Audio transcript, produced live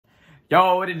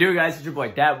Yo, what it do, guys? It's your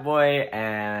boy Datboii'S,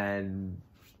 and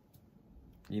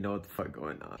you know what the fuck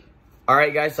going on.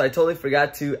 Alright, guys, so I totally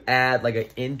forgot to add like an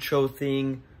intro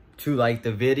thing to like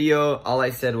the video. All I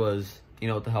said was, you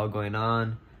know what the hell going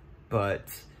on, but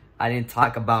I didn't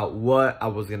talk about what I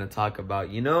was gonna talk about,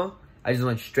 you know? I just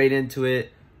went straight into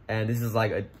it, and this is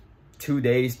like 3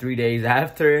 days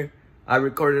after I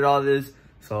recorded all this.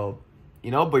 So,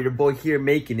 you know, but your boy here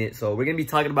making it. So we're gonna be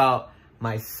talking about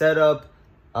my setup,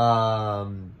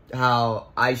 how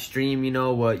I stream, you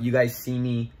know, what you guys see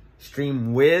me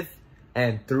stream with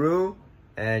and through,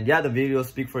 and yeah, the video will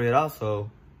speak for it all.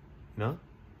 So, you know,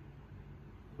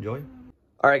 enjoy.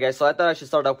 All right, guys, so I thought I should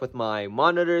start off with my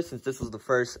monitor, since this was the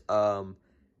first part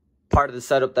of the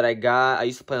setup that I got. I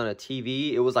used to play on a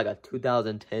TV. It was like a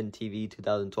 2010 TV,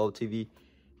 2012 TV.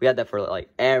 We had that for like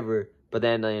ever, but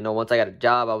then, you know, once I got a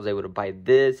job, I was able to buy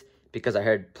this because I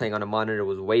heard playing on a monitor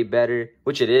was way better,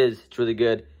 which it is. It's really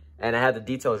good. And I have the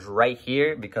details right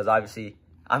here because obviously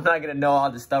I'm not going to know all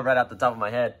this stuff right off the top of my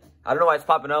head. I don't know why it's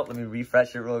popping up. Let me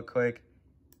refresh it real quick.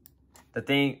 The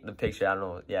picture, I don't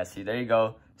know. Yeah, see, there you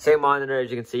go. Same monitor, as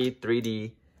you can see,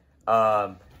 3D.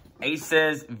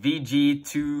 Asus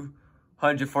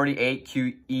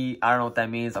VG248QE. I don't know what that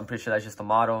means. I'm pretty sure that's just a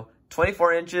model.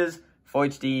 24 inches, Full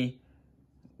HD,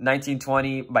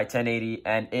 1920 by 1080,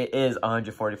 and it is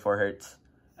 144 hertz.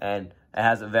 And it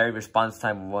has a very response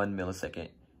time of 1 millisecond.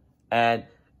 And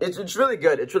it's really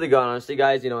good. It's really good, honestly,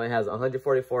 guys. You know, it has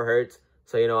 144 hertz.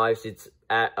 So, you know, obviously it's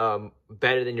at,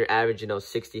 better than your average, you know,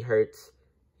 60 hertz,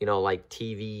 you know, like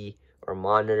TV or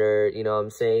monitor, you know what I'm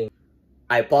saying?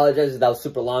 I apologize if that was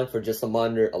super long for just the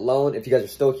monitor alone. If you guys are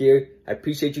still here, I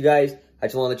appreciate you guys. I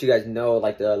just want to let you guys know,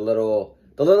 like, the little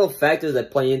factors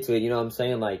that play into it, you know what I'm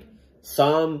saying? Like,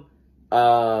 some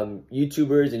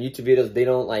YouTubers and YouTube videos, they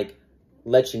don't, like,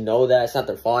 let you know that. It's not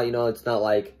their fault, you know? It's not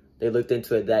like they looked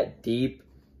into it that deep,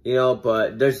 you know?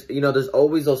 But there's, you know, there's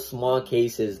always those small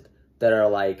cases that are,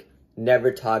 like,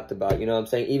 never talked about, you know what I'm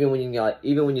saying? Even when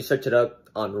you search it up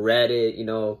on Reddit, you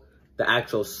know, the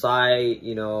actual site,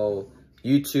 you know,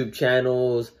 YouTube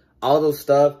channels, all those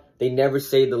stuff, they never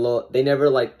say they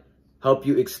never like help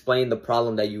you explain the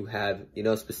problem that you have, you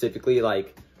know, specifically.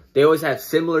 Like, they always have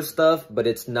similar stuff, but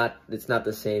it's not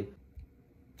the same.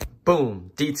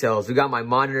 Boom, details. We got my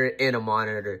monitor and a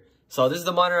monitor. So this is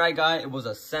the monitor I got. It was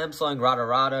a Samsung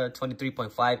Rada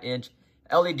 23.5 inch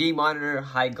LED monitor,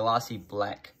 high glossy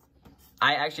black.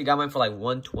 I actually got mine for like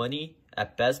 $120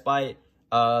 at Best Buy.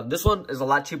 This one is a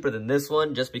lot cheaper than this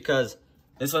one, just because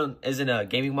this one isn't a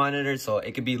gaming monitor, so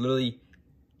it could be literally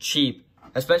cheap.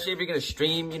 Especially if you're gonna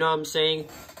stream, you know what I'm saying?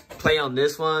 Play on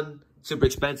this one, super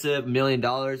expensive, $1 million,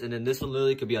 and then this one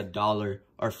literally could be $1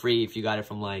 or free if you got it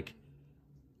from like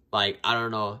I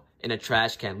don't know, in a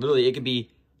trash can. Literally, it could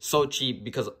be so cheap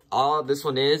because all this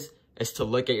one is to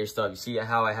look at your stuff. You see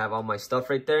how I have all my stuff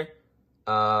right there?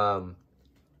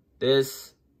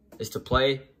 This is to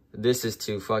play. This is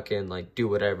to fucking like do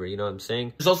whatever, you know what I'm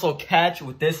saying? There's also a catch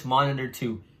with this monitor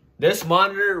too. This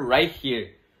monitor right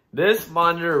here. This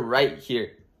monitor right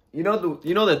here. You know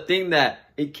the thing that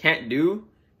it can't do?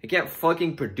 It can't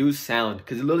fucking produce sound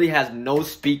because it literally has no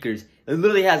speakers. It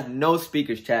literally has no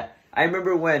speakers, chat. I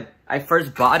remember when I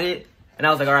first bought it and I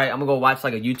was like, all right, I'm gonna go watch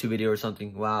like a YouTube video or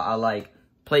something while I like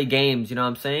play games, you know what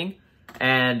I'm saying?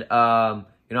 And you know,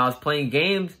 I was playing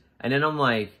games and then I'm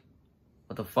like,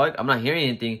 what the fuck? I'm not hearing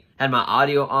anything. Had my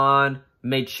audio on,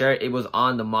 made sure it was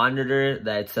on the monitor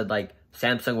that said like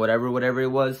Samsung whatever it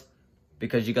was,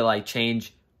 because you could like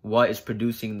change what is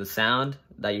producing the sound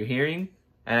that you're hearing.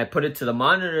 And I put it to the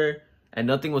monitor and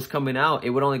nothing was coming out. It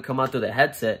would only come out through the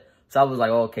headset. So I was like,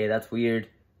 oh, okay, that's weird.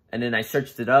 And then I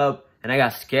searched it up and I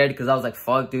got scared because I was like,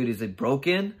 fuck, dude, is it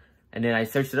broken? And then I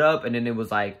searched it up and then it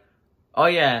was like, oh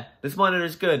yeah, this monitor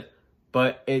is good,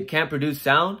 but it can't produce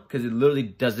sound because it literally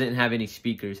doesn't have any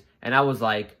speakers. And I was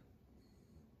like,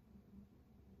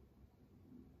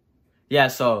 yeah,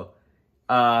 so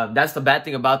that's the bad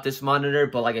thing about this monitor.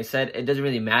 But like I said, it doesn't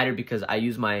really matter because I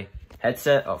use my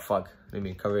headset. Oh, fuck. Let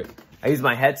me cover it. I use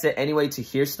my headset anyway to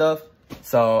hear stuff.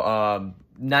 So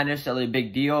not necessarily a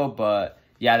big deal, but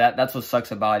yeah, that's what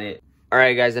sucks about it. All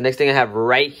right, guys, the next thing I have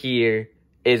right here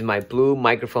is my blue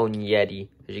microphone Yeti.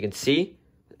 As you can see,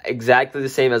 exactly the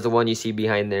same as the one you see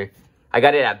behind there. I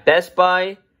got it at Best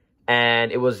Buy,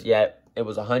 and it was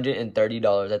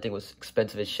 $130. I think it was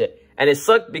expensive as shit. And it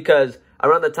sucked because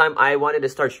around the time I wanted to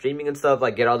start streaming and stuff,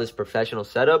 like get all this professional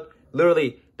setup,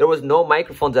 literally there was no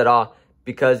microphones at all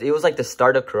because it was like the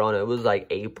start of Corona. It was like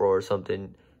April or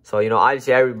something. So, you know,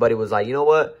 obviously everybody was like, you know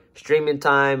what, streaming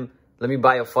time, let me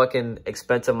buy a fucking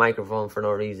expensive microphone for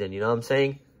no reason, you know what I'm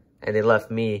saying? And they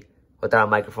left me without a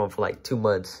microphone for like 2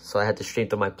 months. So I had to stream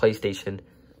through my PlayStation.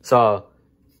 So,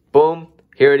 boom.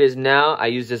 Here it is now. I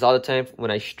use this all the time when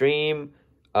I stream.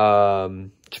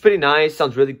 It's pretty nice.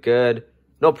 Sounds really good.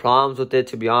 No problems with it,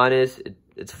 to be honest.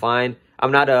 It's fine.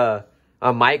 I'm not a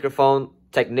microphone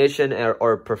technician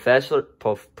or professional.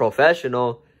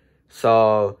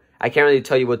 So, I can't really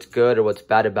tell you what's good or what's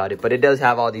bad about it. But it does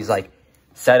have all these, like,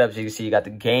 setups. You can see you got the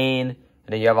gain. And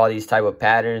then you have all these type of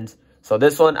patterns. So,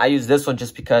 this one, I use this one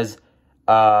just because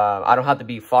I don't have to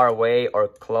be far away or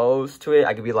close to it.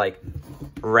 I could be, like,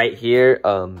 right here,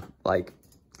 like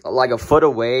a foot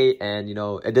away. And, you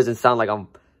know, it doesn't sound like I'm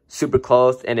super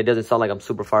close. And it doesn't sound like I'm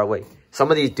super far away.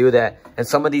 Some of these do that. And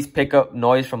some of these pick up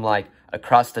noise from, like,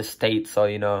 across the state. So,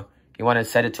 you know, you want to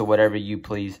set it to whatever you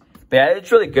please. But yeah,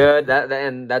 it's really good.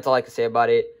 And that's all I can say about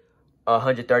it.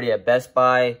 130 at Best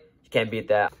Buy. You can't beat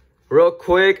that. Real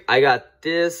quick, I got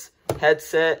this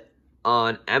headset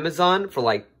on Amazon for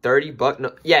like 30 bucks.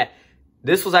 No, yeah,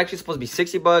 this was actually supposed to be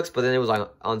 60 bucks, but then it was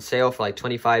on sale for like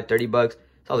 25, 30 bucks.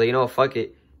 So I was like, you know what, fuck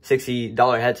it.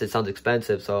 $60 headset sounds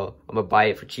expensive, so I'm gonna buy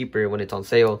it for cheaper when it's on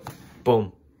sale.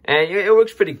 Boom. And it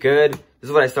works pretty good. This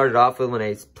is what I started off with when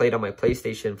I played on my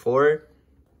PlayStation 4.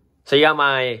 So you got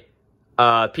my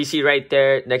PC right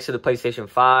there next to the PlayStation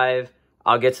 5.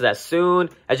 I'll get to that soon.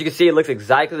 As you can see, it looks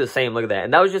exactly the same. Look at that.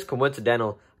 And that was just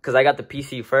coincidental because I got the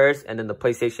PC first and then the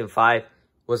PlayStation 5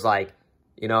 was like,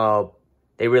 you know,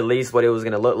 they released what it was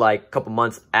going to look like a couple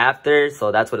months after.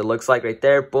 So that's what it looks like right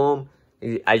there. Boom.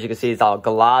 As you can see, it's all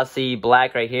glossy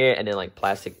black right here. And then like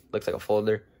plastic looks like a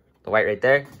folder. The white right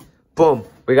there. Boom.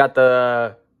 We got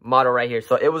the model right here.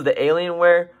 So it was the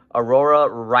Alienware Aurora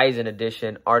Ryzen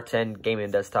Edition R10 gaming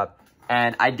desktop.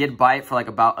 And I did buy it for like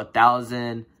about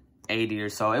 1,080 or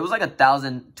so. It was like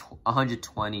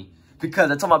 1,120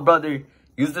 because I told my brother,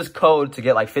 use this code to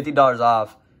get like $50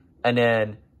 off. And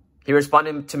then he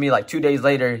responded to me like 2 days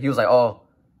later. He was like, oh,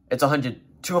 it's 200,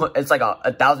 it's like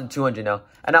 1,200 now.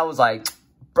 And I was like,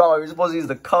 bro, you're supposed to use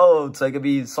the code so it could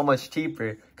be so much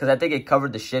cheaper. Because I think it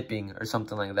covered the shipping or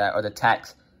something like that, or the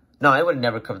tax. No, it would have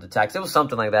never covered the tax. It was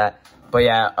something like that. But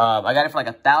yeah, I got it for like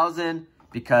 1,000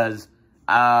 because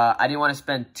I didn't want to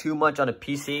spend too much on a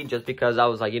PC just because I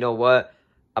was like, you know what?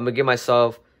 I'm going to give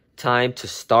myself time to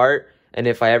start. And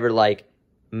if I ever like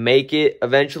make it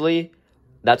eventually,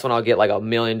 that's when I'll get like $1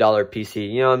 million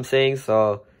PC. You know what I'm saying?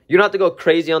 So you don't have to go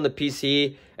crazy on the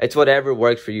PC. It's whatever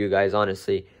works for you guys,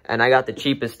 honestly. And I got the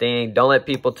cheapest thing. Don't let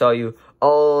people tell you,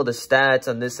 oh, the stats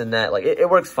and this and that. Like, it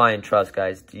works fine, trust,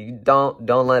 guys. You don't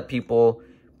let people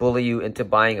bully you into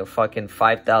buying a fucking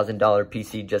 $5,000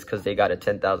 PC just because they got a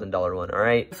 $10,000 one, all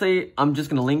right? Say, I'm just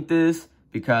going to link this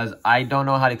because I don't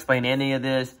know how to explain any of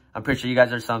this. I'm pretty sure you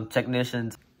guys are some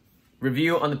technicians.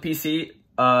 Review on the PC.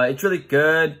 It's really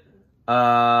good.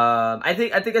 I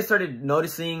think I started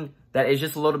noticing that it's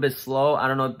just a little bit slow. I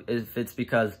don't know if it's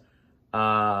because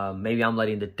maybe I'm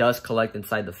letting the dust collect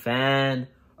inside the fan,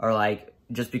 or like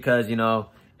just because, you know,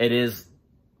 it is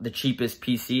the cheapest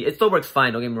PC. It still works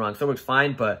fine, don't get me wrong, it still works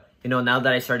fine, but you know, now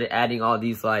that I started adding all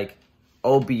these like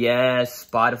OBS,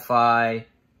 Spotify,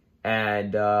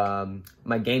 and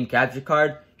my game capture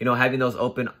card, you know, having those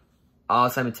open all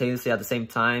simultaneously at the same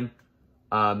time,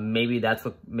 maybe that's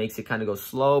what makes it kind of go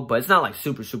slow. But it's not like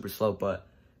super slow. But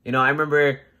you know, I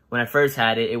remember when I first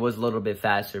had it, it was a little bit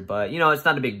faster, but you know, it's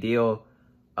not a big deal.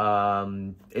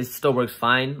 It still works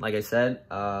fine, like I said.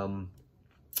 But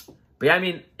yeah, I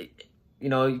mean, you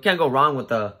know, you can't go wrong with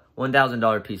the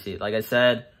 $1,000 PC. Like I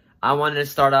said, I wanted to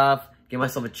start off, give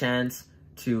myself a chance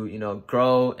to, you know,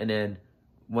 grow. And then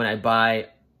when I buy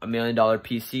 $1 million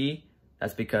PC,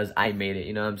 that's because I made it.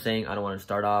 You know what I'm saying? I don't want to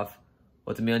start off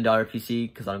with $1 million PC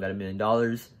because I don't got $1 million.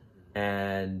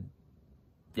 And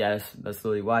yes, that's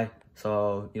literally why.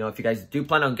 So, you know, if you guys do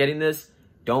plan on getting this,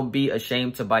 don't be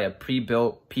ashamed to buy a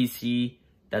pre-built PC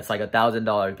that's like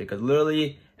 $1,000, because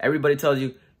literally everybody tells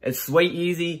you it's way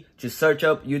easy. Just search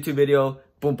up YouTube video,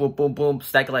 boom, boom, boom, boom,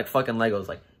 stack it like fucking Legos.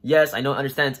 Like, yes, I know,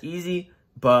 understand it's easy,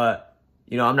 but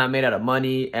you know, I'm not made out of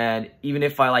money. And even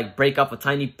if I like break up a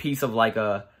tiny piece of like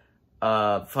a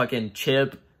fucking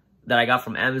chip that I got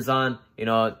from Amazon, you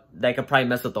know, that could probably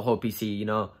mess up the whole PC, you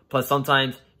know. Plus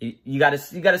sometimes you gotta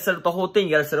set up the whole thing.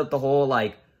 You gotta set up the whole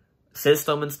like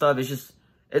system and stuff. It's just,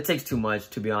 it takes too much,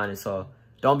 to be honest. So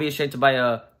don't be ashamed to buy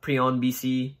a pre-owned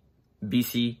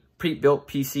pre-built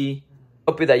PC.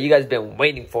 Hope that you guys been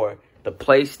waiting for the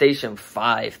PlayStation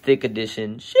 5 Thick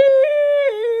Edition. Sheesh.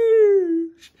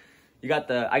 I got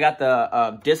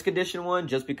the disc edition one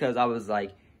just because I was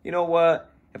like, you know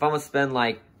what? If I'm gonna spend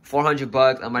like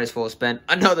 $400, I might as well spend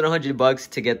another $100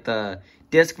 to get the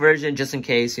disc version, just in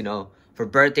case, you know, for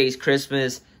birthdays,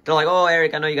 Christmas, They're like, oh,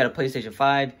 Eric, I know you got a PlayStation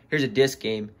 5. Here's a disc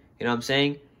game. You know what I'm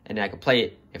saying? And then I could play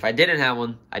it. If I didn't have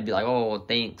one, I'd be like, oh,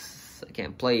 thanks. I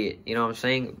can't play it. You know what I'm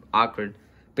saying? Awkward.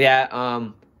 But yeah,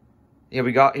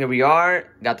 here we are.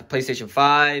 Got the PlayStation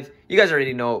 5. You guys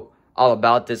already know all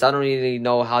about this. I don't really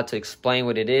know how to explain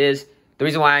what it is. The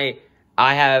reason why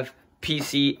I have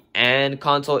PC and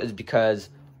console is because,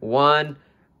 one,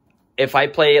 if I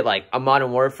play it like a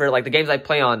Modern Warfare, like the games I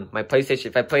play on my PlayStation,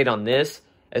 if I play it on this,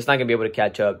 it's not gonna be able to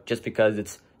catch up just because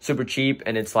it's super cheap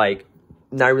and it's like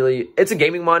not really. It's a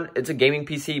gaming it's a gaming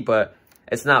PC, but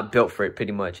it's not built for it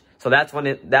pretty much. So that's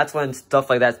when stuff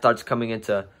like that starts coming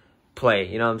into play.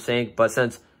 You know what I'm saying? But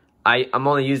since I'm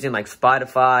only using like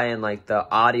Spotify and like the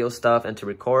audio stuff and to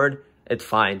record, it's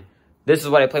fine. This is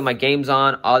what I play my games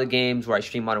on. All the games where I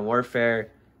stream Modern Warfare,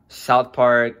 South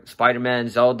Park, Spider-Man,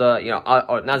 Zelda, you know,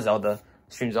 or not Zelda,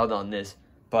 stream Zelda on this,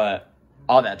 but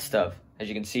all that stuff. As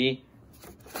you can see,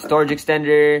 storage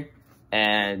extender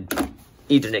and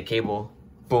Ethernet cable.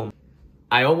 Boom.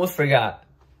 I almost forgot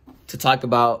to talk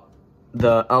about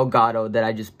the Elgato that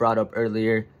I just brought up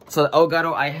earlier. So the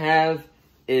Elgato I have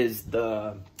is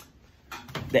the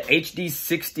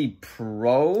HD60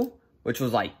 Pro, which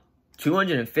was like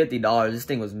 $250. This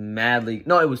thing was madly,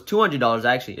 no, it was $200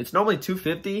 actually. It's normally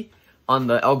 $250 on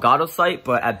the Elgato site,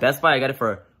 but at Best Buy I got it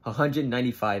for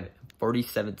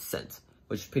 $195.47,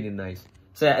 which is pretty nice.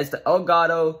 So yeah, it's the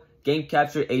Elgato Game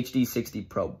Capture HD60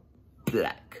 Pro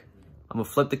Black. I'm gonna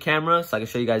flip the camera so I can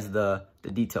show you guys the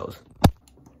details.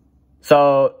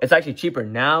 So it's actually cheaper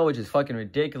now, which is fucking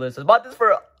ridiculous. I bought this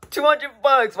for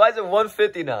 $200. Why is it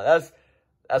 $150 now?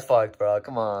 That's fucked, bro.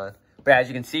 Come on. But as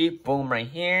you can see, boom, right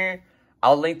here.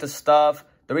 I'll link the stuff.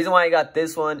 The reason why I got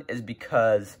this one is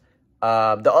because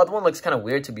the other one looks kind of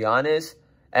weird, to be honest.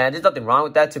 And there's nothing wrong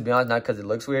with that, to be honest, not because it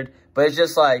looks weird. But it's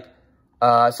just like,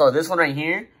 so this one right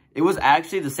here, it was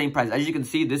actually the same price. As you can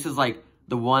see, this is like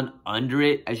the one under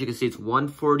it. As you can see, it's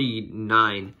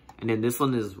 $149. And then this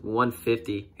one is $150.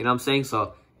 You know what I'm saying?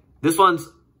 So this one's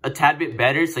a tad bit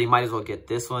better, so you might as well get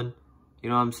this one. You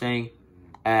know what I'm saying?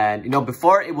 And, you know,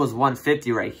 before it was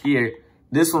 $150 right here.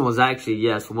 This one was actually,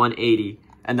 yes, $180.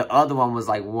 And the other one was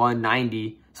like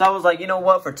 $190. So I was like, you know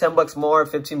what? For 10 bucks more,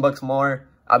 15 bucks more,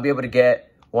 I'll be able to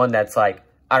get one that's like,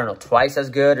 I don't know, twice as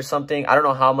good or something. I don't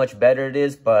know how much better it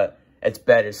is, but it's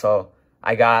better. So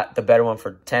I got the better one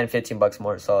for 10, 15 bucks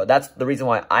more. So that's the reason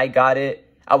why I got it.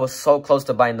 I was so close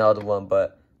to buying the other one,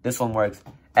 but this one works.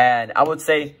 And I would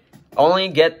say only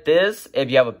get this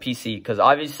if you have a PC, because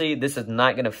obviously this is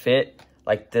not going to fit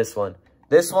like this one.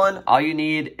 This one, all you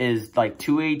need is like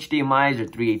 2 HDMIs or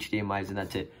 3 HDMIs, and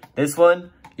that's it. This one,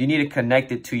 you need to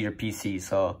connect it to your PC.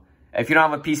 So if you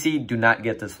don't have a PC, do not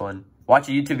get this one. Watch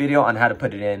a YouTube video on how to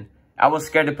put it in. I was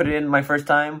scared to put it in my first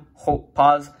time.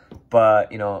 Pause.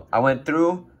 But, you know, I went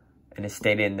through and it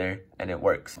stayed in there and it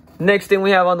works. Next thing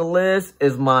we have on the list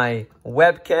is my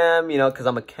webcam, you know, because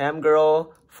I'm a cam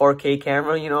girl. 4K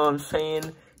camera, you know what I'm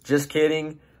saying? Just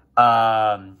kidding.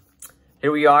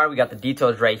 Here we are. We got the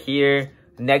details right here.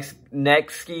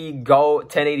 Nextski Go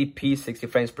 1080p 60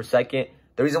 frames per second.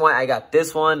 The reason why I got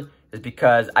this one is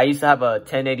because I used to have a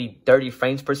 1080 30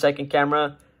 frames per second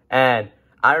camera, and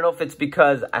I don't know if it's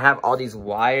because I have all these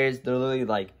wires. They're literally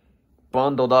like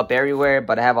bundled up everywhere,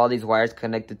 but I have all these wires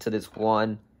connected to this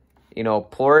one, you know,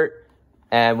 port.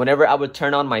 And whenever I would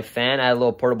turn on my fan, I had a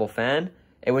little portable fan,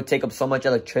 it would take up so much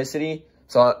electricity.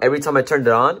 So every time I turned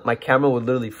it on, my camera would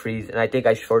literally freeze. And I think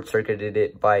I short-circuited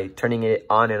it by turning it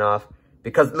on and off.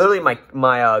 Because literally my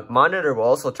monitor will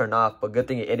also turn off, but good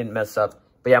thing it didn't mess up.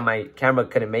 But yeah, my camera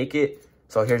couldn't make it.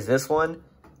 So here's this one.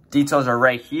 Details are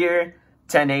right here.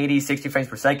 1080, 60 frames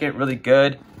per second, really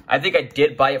good. I think I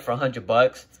did buy it for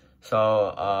 $100.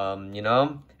 So, you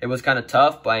know, it was kind of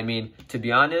tough. But I mean, to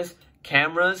be honest,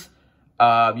 cameras,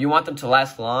 you want them to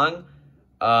last long.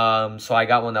 So I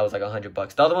got one that was like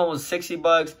 $100. The other one was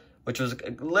 $60, which was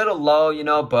a little low, you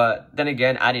know, but then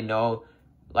again, I didn't know.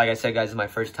 Like I said, guys, it's my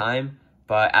first time.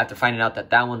 But after finding out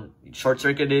that one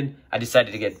short-circuited, I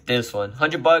decided to get this one.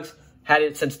 $100, had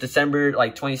it since December,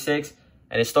 like 26th,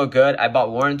 and it's still good. I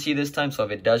bought warranty this time, so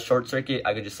if it does short-circuit,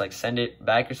 I could just like send it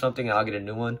back or something, and I'll get a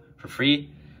new one for free.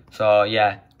 So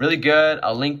yeah, really good.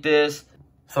 I'll link this.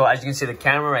 So as you can see, the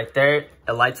camera right there,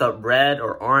 it lights up red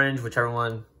or orange, whichever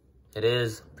one it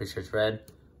is. Pretty sure it's red.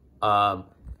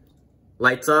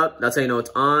 Lights up. That's how you know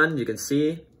it's on. You can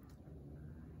see.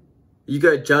 You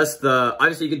could adjust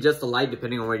obviously you could adjust the light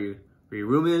depending on where your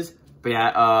room is. But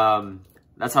yeah,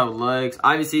 that's how it looks.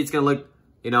 Obviously it's gonna look,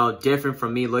 you know, different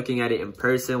from me looking at it in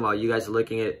person while you guys are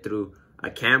looking at it through a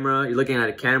camera. You're looking at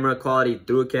a camera quality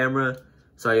through a camera.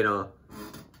 So, you know,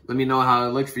 let me know how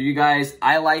it looks for you guys.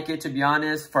 I like it, to be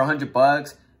honest, for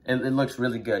 $100. It looks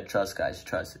really good. Trust, guys.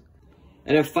 Trust it.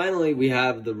 And then finally, we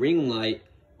have the ring light,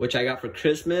 which I got for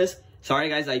Christmas. Sorry,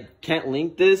 guys, I can't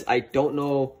link this. I don't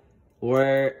know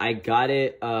where I got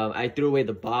it. I threw away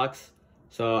the box,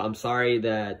 so I'm sorry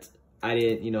that I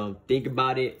didn't, you know, think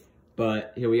about it.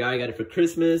 But here we are. I got it for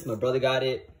Christmas. My brother got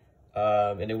it,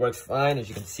 and it works fine, as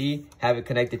you can see. Have it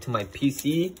connected to my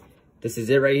PC. This is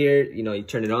it right here. You know, you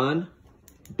turn it on.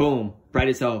 Boom. Bright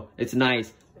as hell. It's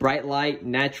nice. Bright light,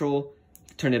 natural.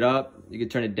 Turn it up. You can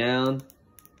turn it down.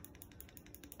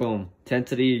 Boom.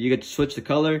 Intensity. You get to switch the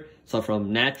color. So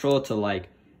from natural to like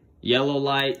yellow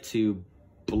light to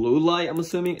blue light, I'm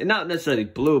assuming. And not necessarily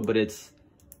blue, but it's,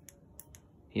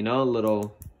 you know, a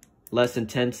little less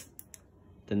intense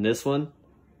than this one.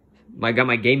 I got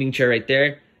my gaming chair right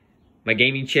there. My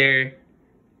gaming chair,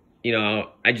 you know,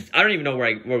 I don't even know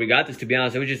where we got this, to be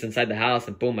honest. It was just inside the house,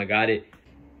 and boom, I got it.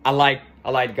 I like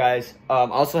guys. I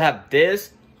also have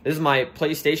this. This is my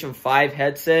PlayStation 5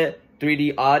 headset,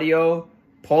 3D audio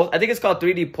pulse. I think it's called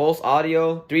 3D Pulse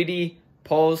Audio, 3D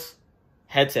Pulse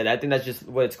headset. I think that's just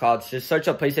what it's called. Just search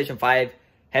up PlayStation 5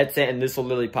 headset, and this will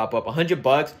literally pop up.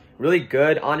 $100, really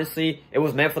good. Honestly, it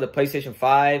was meant for the PlayStation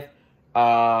 5.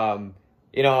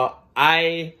 You know,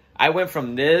 I went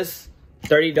from this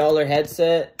 $30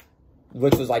 headset,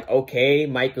 which was like okay,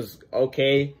 mic was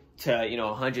okay, to, you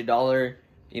know, $100.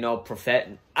 You know,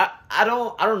 I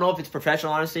don't know if it's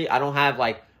professional, honestly. I don't have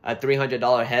like a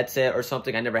 $300 headset or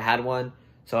something. I never had one,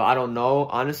 so I don't know,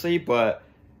 honestly. But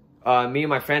me and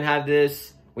my friend have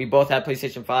this. We both have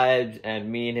PlayStation 5s,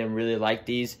 and me and him really like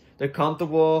these. They're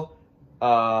comfortable.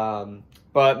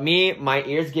 But my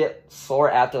ears get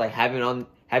sore after like having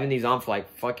these on for like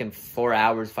fucking 4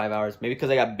 hours, 5 hours. Maybe because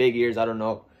I got big ears, I don't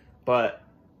know. But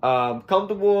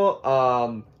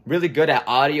comfortable. Really good at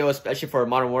audio, especially for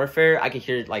Modern Warfare. I can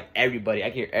hear like everybody. I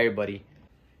can hear everybody.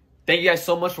 Thank you guys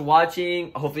so much for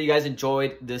watching. Hopefully you guys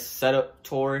enjoyed this setup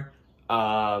tour.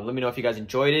 Let me know if you guys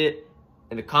enjoyed it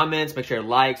in the comments. Make sure to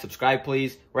like, subscribe,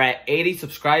 please. We're at 80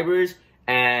 subscribers,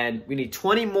 and we need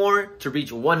 20 more to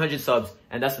reach 100 subs.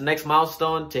 And that's the next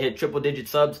milestone, to hit triple-digit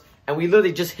subs. And we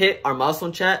literally just hit our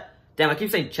milestone, chat. Damn, I keep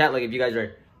saying chat like if you guys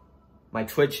are my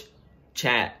Twitch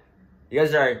chat. You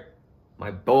guys are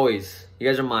my boys. You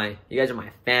guys are my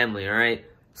family, all right?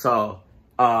 So,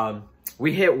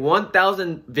 we hit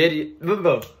 1,000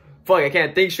 video. Fuck, I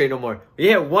can't think straight no more. We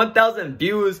hit 1,000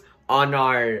 views on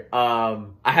our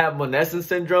I have Monessen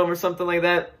syndrome or something like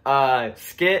that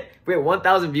skit. We hit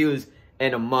 1,000 views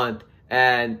in a month,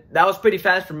 and that was pretty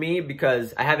fast for me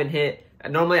because I haven't hit.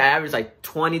 Normally, I average like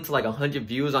 20 to like 100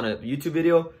 views on a YouTube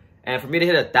video, and for me to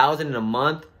hit 1,000 in a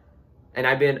month. And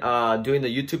I've been doing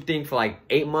the YouTube thing for like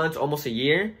 8 months, almost a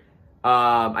year.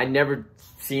 I never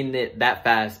seen it that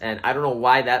fast. And I don't know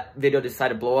why that video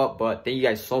decided to blow up, but thank you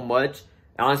guys so much.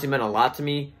 It honestly meant a lot to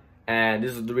me. And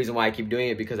this is the reason why I keep doing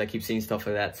it, because I keep seeing stuff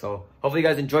like that. So hopefully you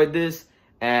guys enjoyed this.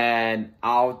 And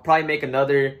I'll probably make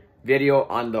another video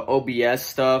on the OBS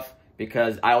stuff,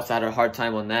 because I also had a hard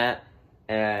time on that.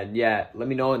 And yeah, let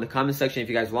me know in the comment section if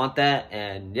you guys want that.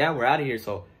 And yeah, we're out of here.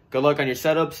 So good luck on your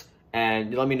setups.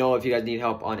 And let me know if you guys need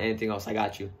help on anything else. I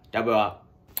got you. Datboii'S.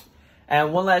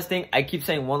 And one last thing. I keep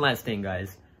saying one last thing,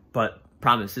 guys. But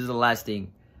promise, this is the last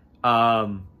thing.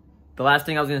 The last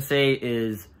thing I was going to say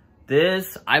is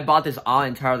this. I bought this all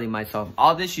entirely myself.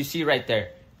 All this you see right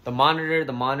there. The monitor,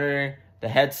 the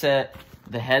headset,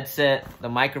 the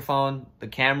microphone, the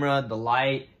camera, the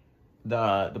light,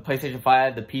 the PlayStation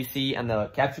 5, the PC, and the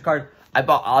capture card. I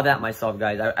bought all that myself,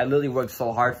 guys. I literally worked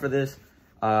so hard for this.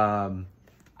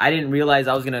 I didn't realize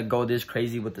I was going to go this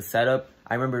crazy with the setup.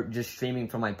 I remember just streaming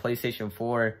from my PlayStation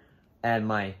 4 and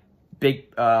my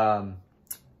big, what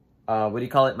do you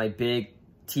call it? My big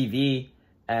TV.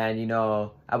 And, you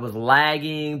know, I was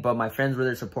lagging, but my friends were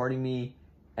there supporting me.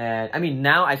 And, I mean,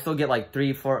 now I still get like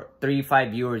 3, 5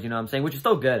 viewers, you know what I'm saying? Which is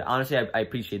still good. Honestly, I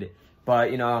appreciate it.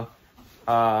 But, you know,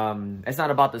 it's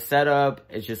not about the setup.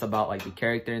 It's just about, like, the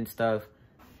character and stuff.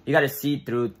 You got to see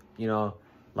through, you know,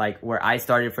 like where I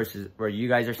started versus where you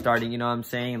guys are starting, you know what I'm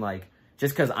saying? Like,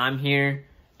 just because I'm here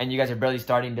and you guys are barely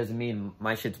starting doesn't mean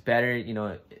my shit's better, you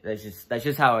know. That's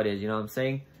just how it is, you know what I'm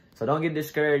saying? So don't get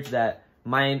discouraged that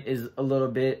mine is a little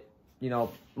bit, you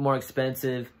know, more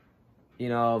expensive, you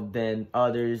know, than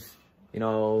others. You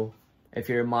know, if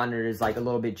your monitor is like a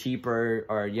little bit cheaper,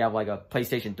 or you have like a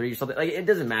PlayStation 3 or something, like, it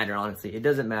doesn't matter, honestly. It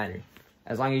doesn't matter.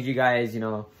 As long as you guys, you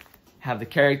know, have the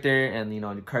character and, you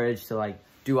know, the courage to like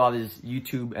do all this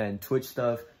YouTube and Twitch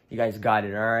stuff, you guys got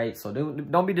it, all right? So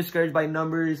don't be discouraged by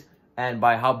numbers and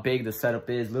by how big the setup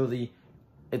is. Literally,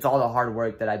 it's all the hard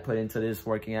work that I put into this,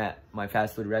 working at my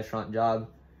fast food restaurant job.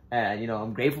 And, you know,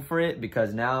 I'm grateful for it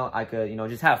because now I could, you know,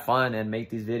 just have fun and make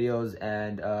these videos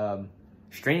and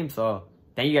stream. So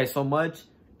thank you guys so much.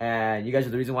 And you guys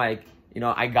are the reason why, you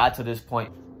know, I got to this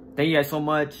point. Thank you guys so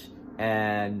much.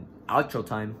 And outro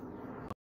time.